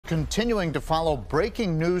Continuing to follow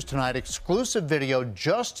breaking news tonight, exclusive video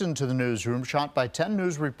just into the newsroom shot by 10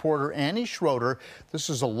 News reporter Annie Schroeder. This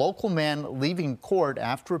is a local man leaving court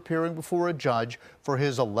after appearing before a judge for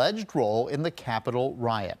his alleged role in the Capitol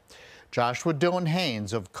riot. Joshua Dillon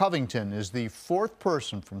Haynes of Covington is the fourth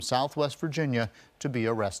person from Southwest Virginia to be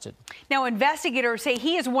arrested. Now, investigators say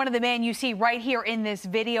he is one of the men you see right here in this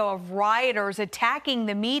video of rioters attacking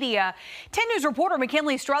the media. 10 News reporter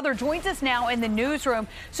McKinley Strother joins us now in the newsroom.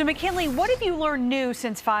 So, McKinley, what have you learned new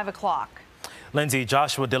since 5 o'clock? Lindsay,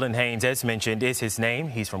 Joshua Dillon Haynes, as mentioned, is his name.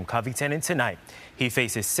 He's from Covington, and tonight he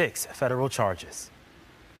faces 6 federal charges.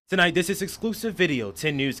 Tonight, this is exclusive video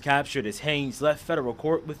 10 News captured as Haynes left federal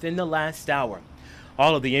court within the last hour.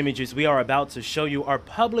 All of the images we are about to show you are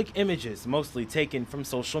public images, mostly taken from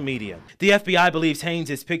social media. The FBI believes Haynes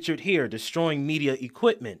is pictured here destroying media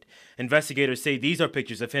equipment. Investigators say these are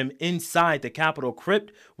pictures of him inside the Capitol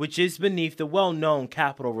crypt, which is beneath the well-known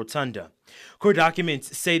Capitol Rotunda. Court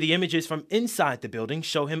documents say the images from inside the building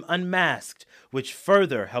show him unmasked, which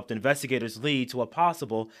further helped investigators lead to a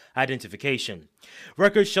possible identification.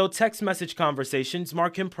 Records show text message conversations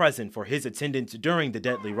mark him present for his attendance during the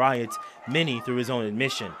deadly riots, many through his own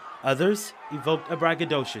admission. Others evoked a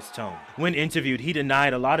braggadocious tone. When interviewed, he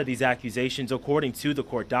denied a lot of these accusations, according to the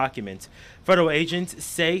court documents. Federal agents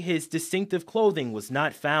say his distinctive clothing was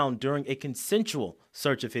not found during a consensual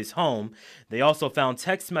search of his home. They also found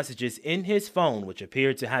text messages in his phone, which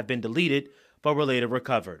appeared to have been deleted, but were later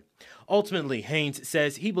recovered. Ultimately, Haynes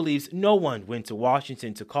says he believes no one went to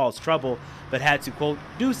Washington to cause trouble, but had to, quote,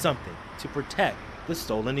 do something to protect the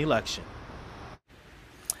stolen election.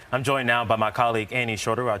 I'm joined now by my colleague Annie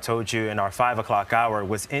Schroeder, who I told you in our 5 o'clock hour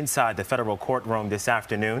was inside the federal courtroom this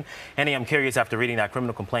afternoon. Annie, I'm curious, after reading that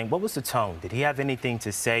criminal complaint, what was the tone? Did he have anything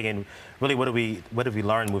to say? And really, what did we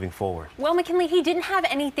learn moving forward? Well, McKinley, he didn't have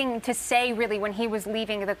anything to say, really, when he was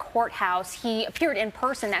leaving the courthouse. He appeared in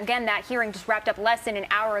person. Again, that hearing just wrapped up less than an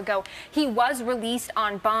hour ago. He was released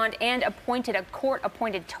on bond and appointed a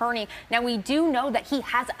court-appointed attorney. Now, we do know that he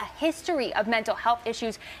has a history of mental health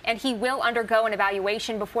issues, and he will undergo an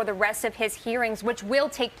evaluation before the rest of his hearings, which will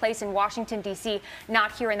take place in Washington, D.C.,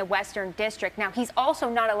 not here in the Western District. Now, he's also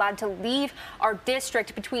not allowed to leave our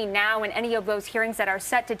district between now and any of those hearings that are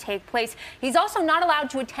set to take place. He's also not allowed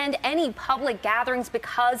to attend any public gatherings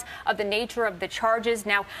because of the nature of the charges.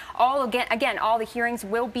 Now, all the hearings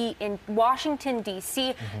will be in Washington,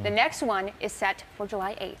 D.C. The next one is set for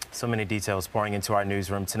July 8th. So many details pouring into our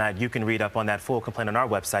newsroom tonight. You can read up on that full complaint on our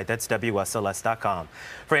website. That's WSLS.com.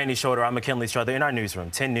 For Annie Schroeder, I'm McKinley Strother in our newsroom.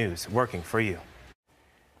 10 News, working for you.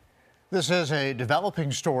 This is a developing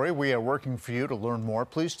story. We are working for you. To learn more,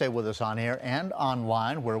 please stay with us on air and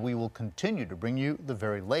online, where we will continue to bring you the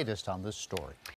very latest on this story.